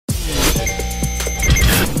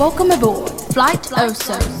Welcome aboard Flight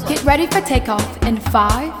Oso. Get ready for takeoff in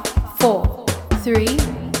 5, 4, 3,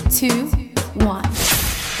 2, 1.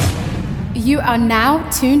 You are now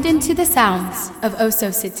tuned into the sounds of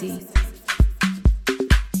Oso City.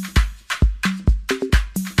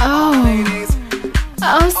 Oh,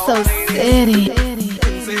 Oso City.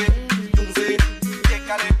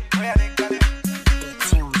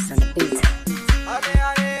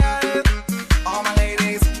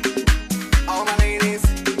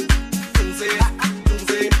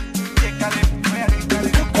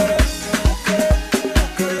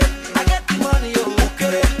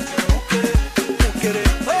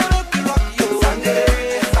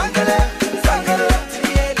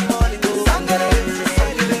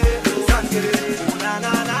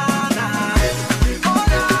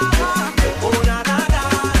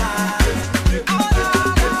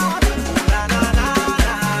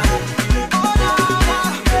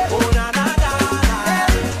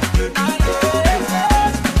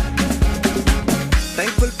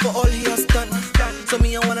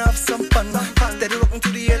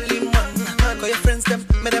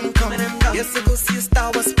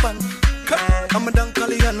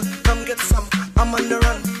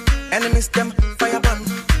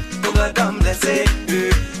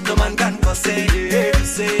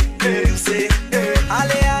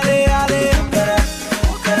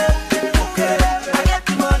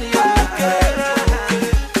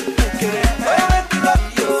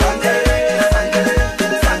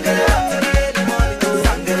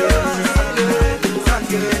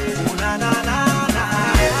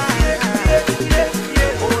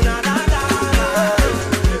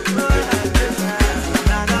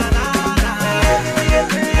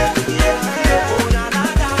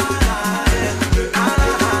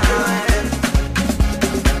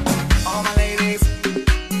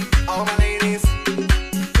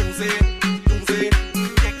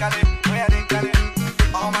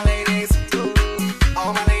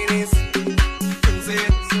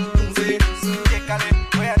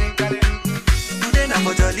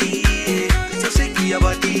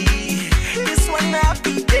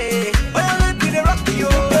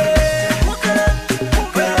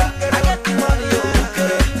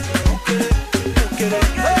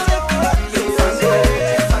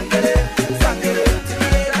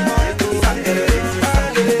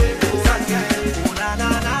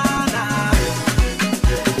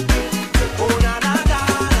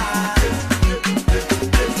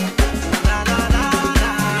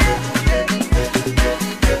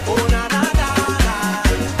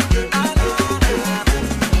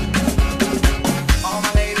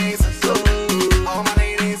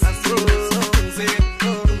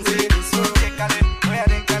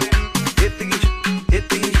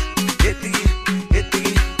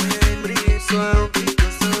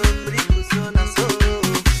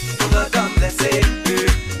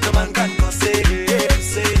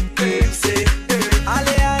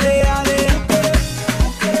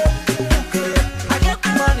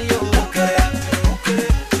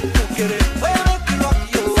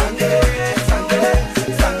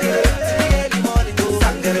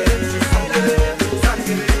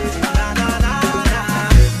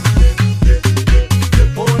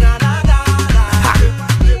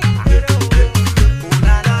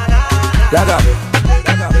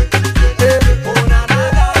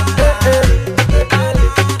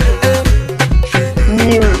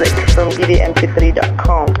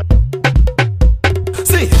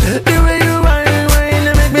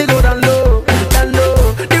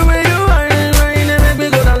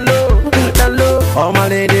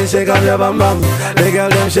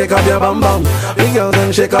 Shake up your bum bum, the girls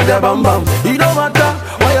them shake up their bum bum. You don't matter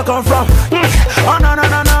where you come from. Oh no no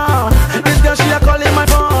no no, this girl she a calling my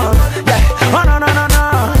phone. Yeah. Oh no no no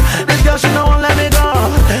no, this girl she no won't let me go.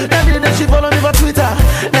 Every day she follow me for Twitter.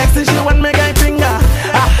 Next thing she want me guy finger.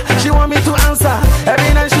 She want me to answer.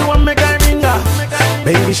 Every night she want me guy ringer.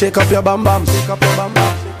 Baby shake up your bum bum, shake up your bum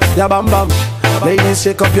bum, your bum bum. Ladies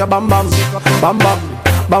shake up your bum bum, bum bum.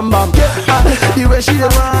 Bam bam, the way she dey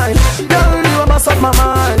whine, girl, you must up my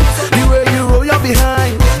mind. The way you roll your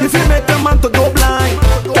behind, if you make a man to go blind.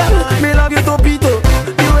 Girl, me love you topito.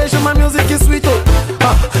 The way she my music is sweet oh.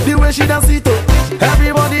 The way she dance it oh.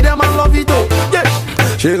 Everybody them man love it oh. Yeah,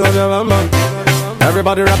 shake up your bam bam.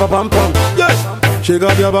 Everybody rap a bam bam. Yeah, shake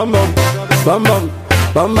up your bam bam, bam bam,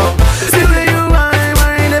 bam bam. See the way you whine,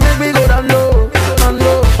 whine, they make me go down low, down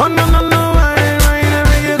low. Oh no no no.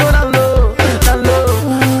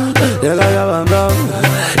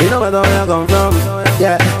 Where you come from?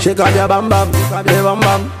 Yeah, shake up your bam bam, the bam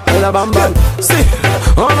bam, the bam bam. See,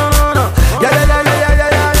 oh no no no, yeah yeah yeah yeah yeah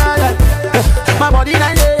yeah yeah yeah. My body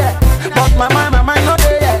not there, but my mind not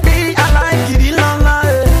there.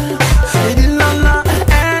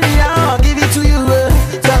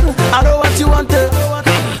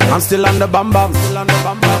 still on the bam bam.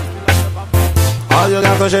 All you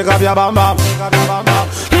got to shake up your bam bam.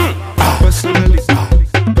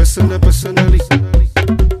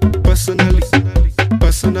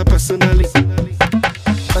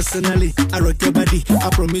 Personally, I rock your body. I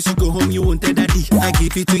promise you go home, you won't tell daddy. I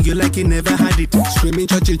give it to you like you never had it. Screaming,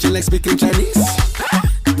 churching like speaking Chinese.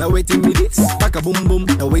 Now waiting me this, back a boom boom.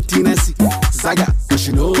 Now waiting I see Zaga, cause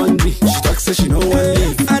she know one me. She talks so she know one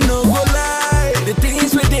me. I know go lie, the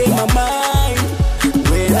things within my mind.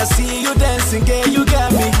 When I see you dancing, girl, you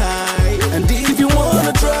got me high. And if you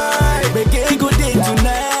wanna try, make a good day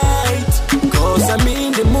tonight. Cause I'm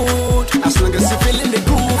in the mood, as long as you feeling the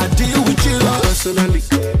groove, I deal with you. Personally,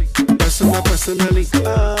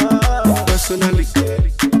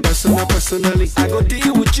 I go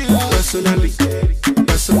deal with you.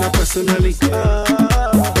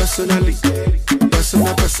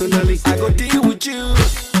 Personally, I go deal with you.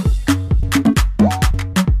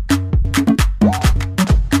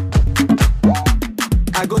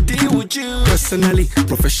 I go deal with you. Personally,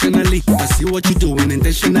 professionally, I see what you're doing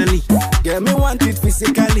intentionally. Get me want it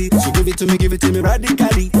physically, so give it to me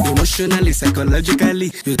radically. Emotionally,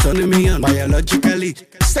 psychologically, you're turning me on biologically,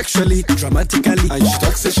 sexually, dramatically. And she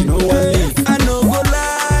talks so she know what me. I know go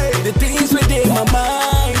lie, the things within my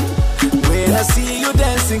mind. When I see you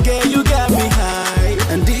dancing, girl, you got me high.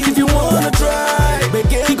 And if you wanna try,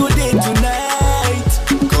 make a good day tonight.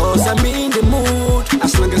 Cause I'm in the mood,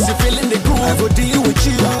 as long as you're feeling the groove, I go deal with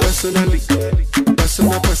you. Personally,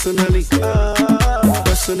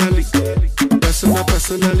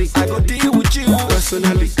 I go deal with you.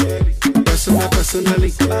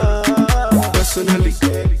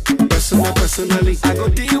 Personally, I go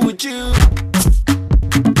deal with you.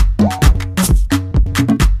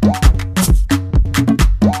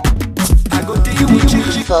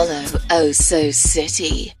 Follow Oso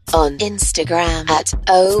City on Instagram at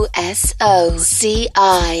OSOCITY.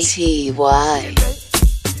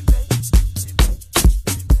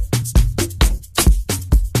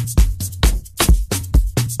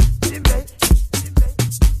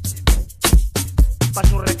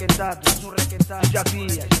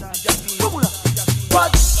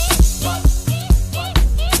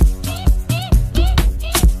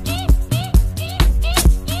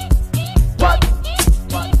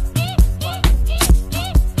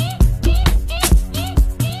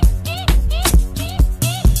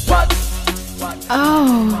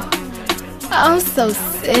 Oh, so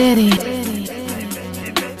city.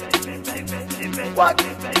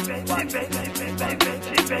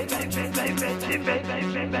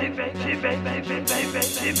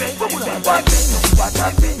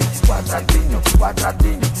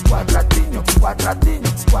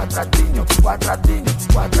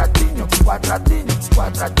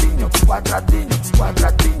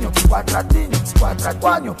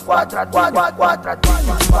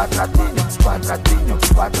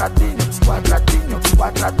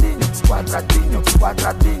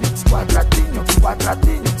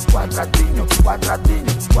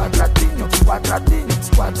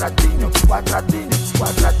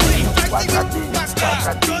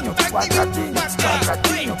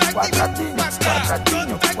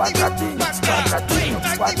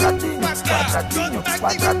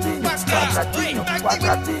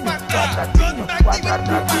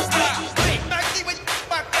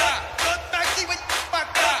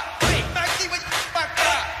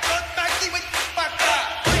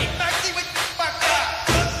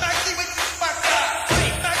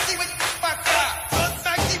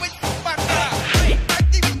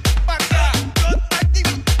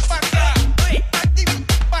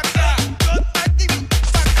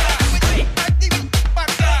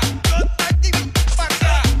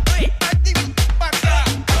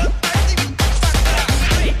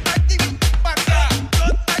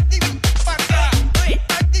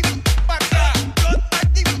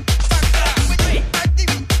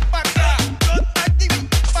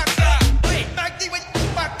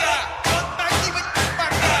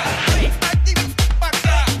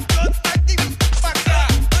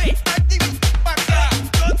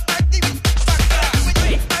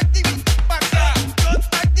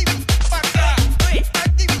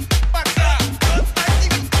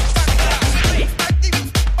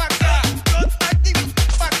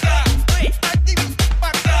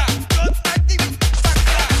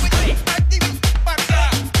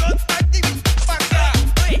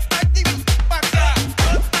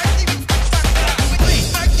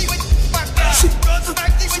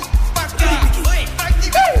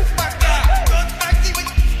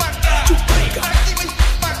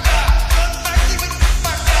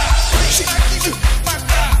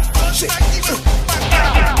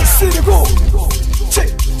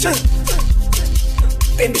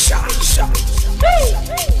 in the shop.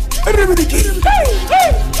 Everybody key.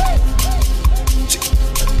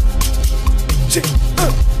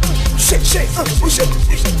 Shake, push it.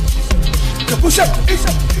 Push up.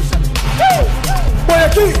 Boy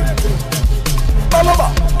aqui.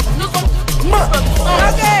 Paloma.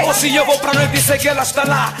 Hoje eu vou pra noite e sei que ela está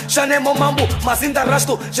lá. Já nem meu mambo, mas ainda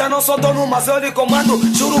arrasto. Já não sou dono, mas eu lhe comando.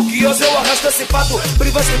 Juro que hoje eu arrasto esse pato.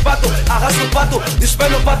 Priva esse pato, arrasto o pato.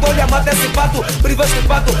 Despelo o pato, olha, mata esse pato. Priva esse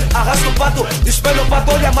pato, arrasto o pato. Despelo o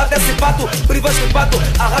pato, olha, mata esse pato. Priva esse pato,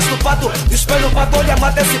 arrasto o pato. Despelo o pato, olha,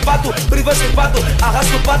 mata esse pato. Priva esse pato,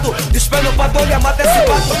 arrasto o pato. Despelo o pato, olha, mata esse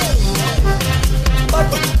pato.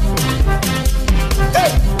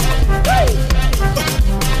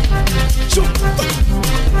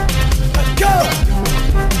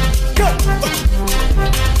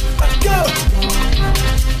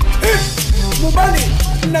 Mubali,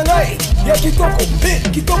 nangai, ya kitoko,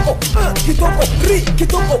 kitoko, kitoko,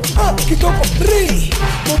 kitoko, ri.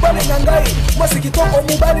 Mubali nangai, mwasi kitoko,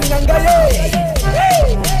 mubali nangai,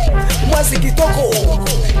 mwasi kitoko,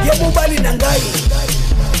 ya mubali nangai,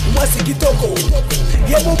 mwasi kitoko,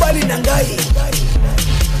 ya mubali nangai,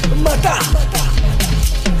 mata.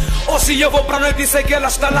 Hoje eu vou pra noite e sei que ela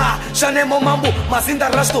está lá. Já nem meu mambo, mas ainda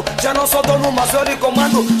arrasto. Já não sou dono, mas eu lhe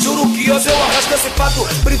comando. Juro que hoje eu arrasto esse pato.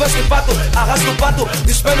 Priva esse pato, arrasto o pato.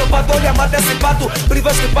 Despelo o pato, olha, mata esse pato.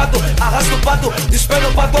 Priva esse pato, arrasto o pato. Despelo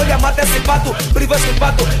o pato, olha, mata esse pato. Priva esse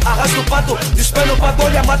pato, arrasto o pato. Despelo o pato,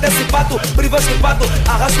 olha, mata esse pato. Priva esse pato,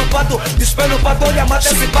 arrasto o pato. Despelo o pato, olha, mata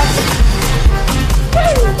esse pato.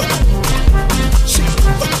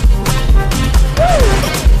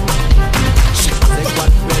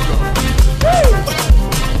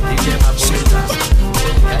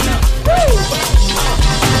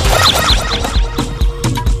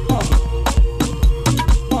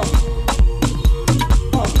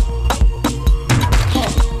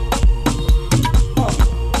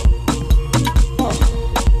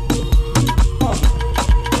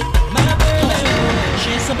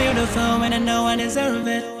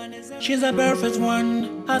 She's a perfect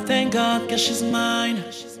one. I thank God 'cause she's mine.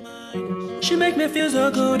 She make me feel so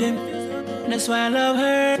good, and that's why I love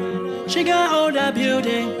her. She got all that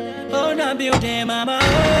beauty, mama.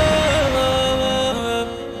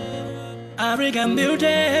 African beauty,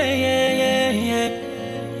 yeah.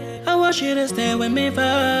 I want you to stay with me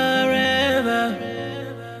forever.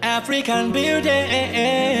 African beauty.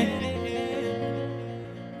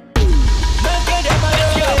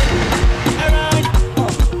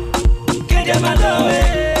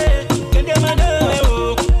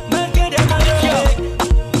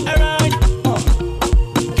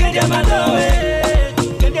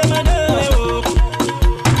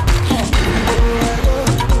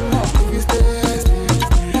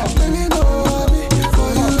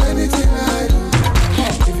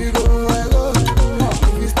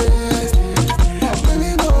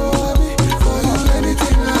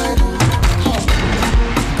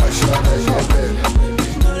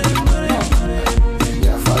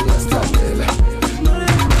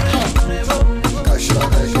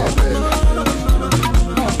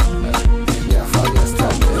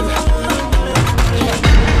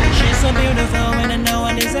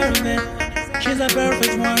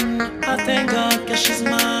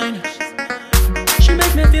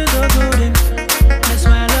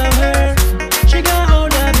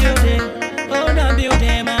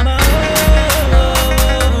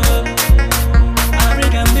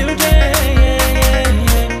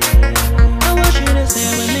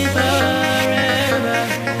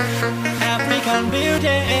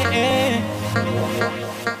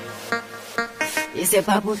 C'est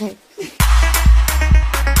pas pour elle.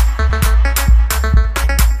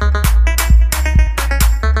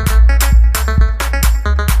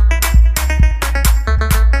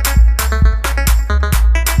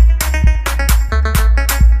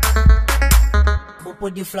 Popo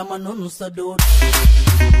di flama non sa dor.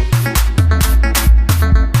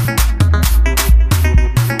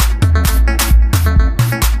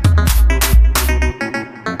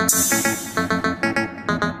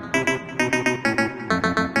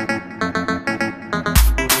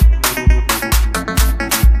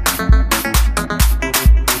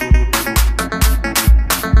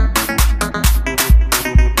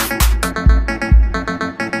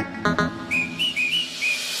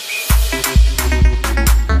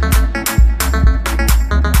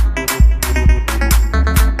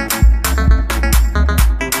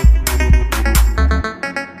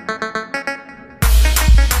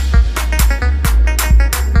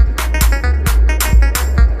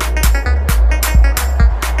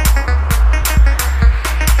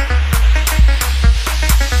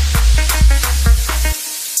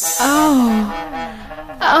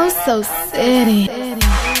 Oso City.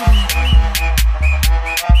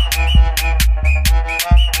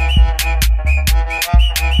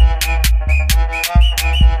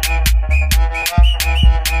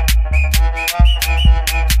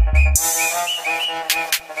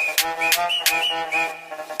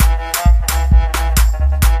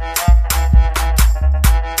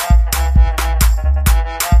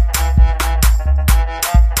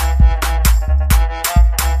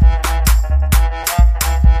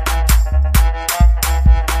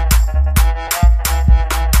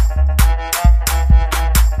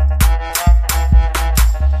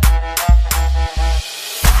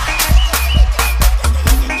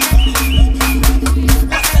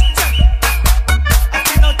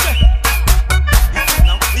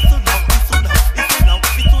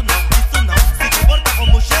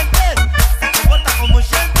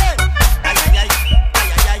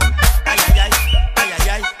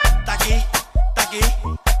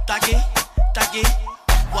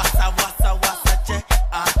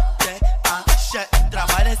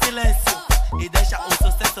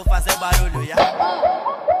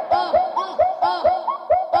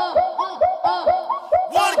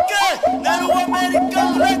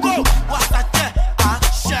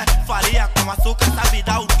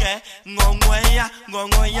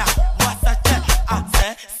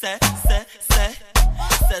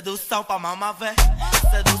 Sedução pra mama vé,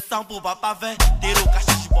 sedução pro papá vé. Tiro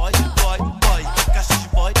cachis boy, boy, boy. Cachis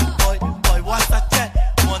boy, boy, boy. What's che?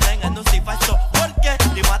 Monenga não se faz só porque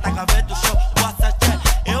ele mata a cabeça do show. What's che?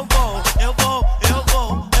 Eu vou, eu vou, eu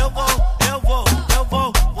vou, eu vou, eu vou, eu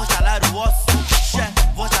vou. Vou estalar o osso, che.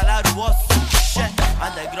 Vou estalar o osso, che.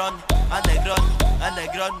 Underground, underground,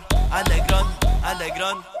 underground, underground,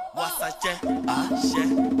 underground. What's che? Ah, che.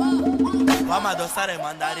 Vamos adoçar em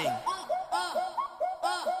mandarim.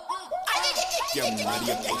 Porque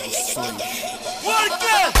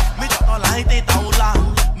me joto la gente tá lá,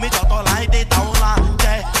 me joto la gente tá lá,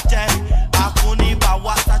 che, che, akuni ba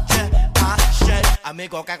wasa che, ah, che.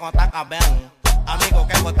 Amigo quer cortar cabelo, amigo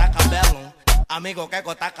quer cortar cabelo, amigo quer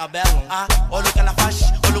cortar cabelo, ah, olha o que ela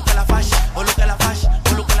faz, olha o que ela faz, olha o que ela faz,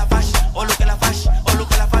 olha o que ela faz, olha o que ela faz, olha o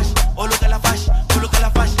que ela faz, olha o que ela faz, olha o que ela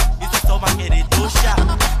faz. Isso é só uma queriducha,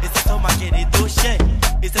 isso é só uma queriducha,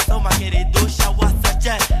 isso é só uma queriducha, wasa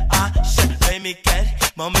che, ah, che. Vem me quer,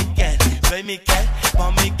 mami quer, vem me quer,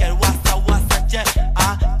 mami quer, wassa, wassa, che,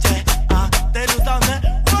 ah, tem noção, né?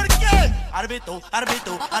 Por quê? Árbitro,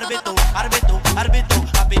 árbitro, árbitro, árbitro, árbitro,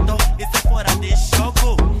 árbitro, isso é fora de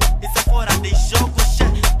jogo, isso é fora de jogo, che,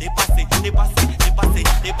 de passe, de passe, de passe,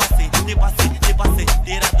 de passe, de passe, de passe,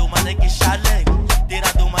 tira do mané que chale,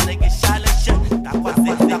 tira do mané que chale, che, tá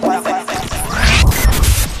quase, tá quase.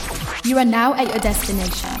 You are now at your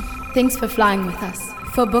destination. Thanks for flying with us.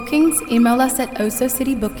 For bookings, email us at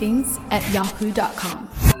osocitybookings@yahoo.com.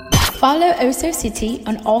 Follow Oso City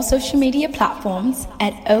on all social media platforms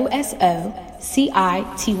at OSOCITY.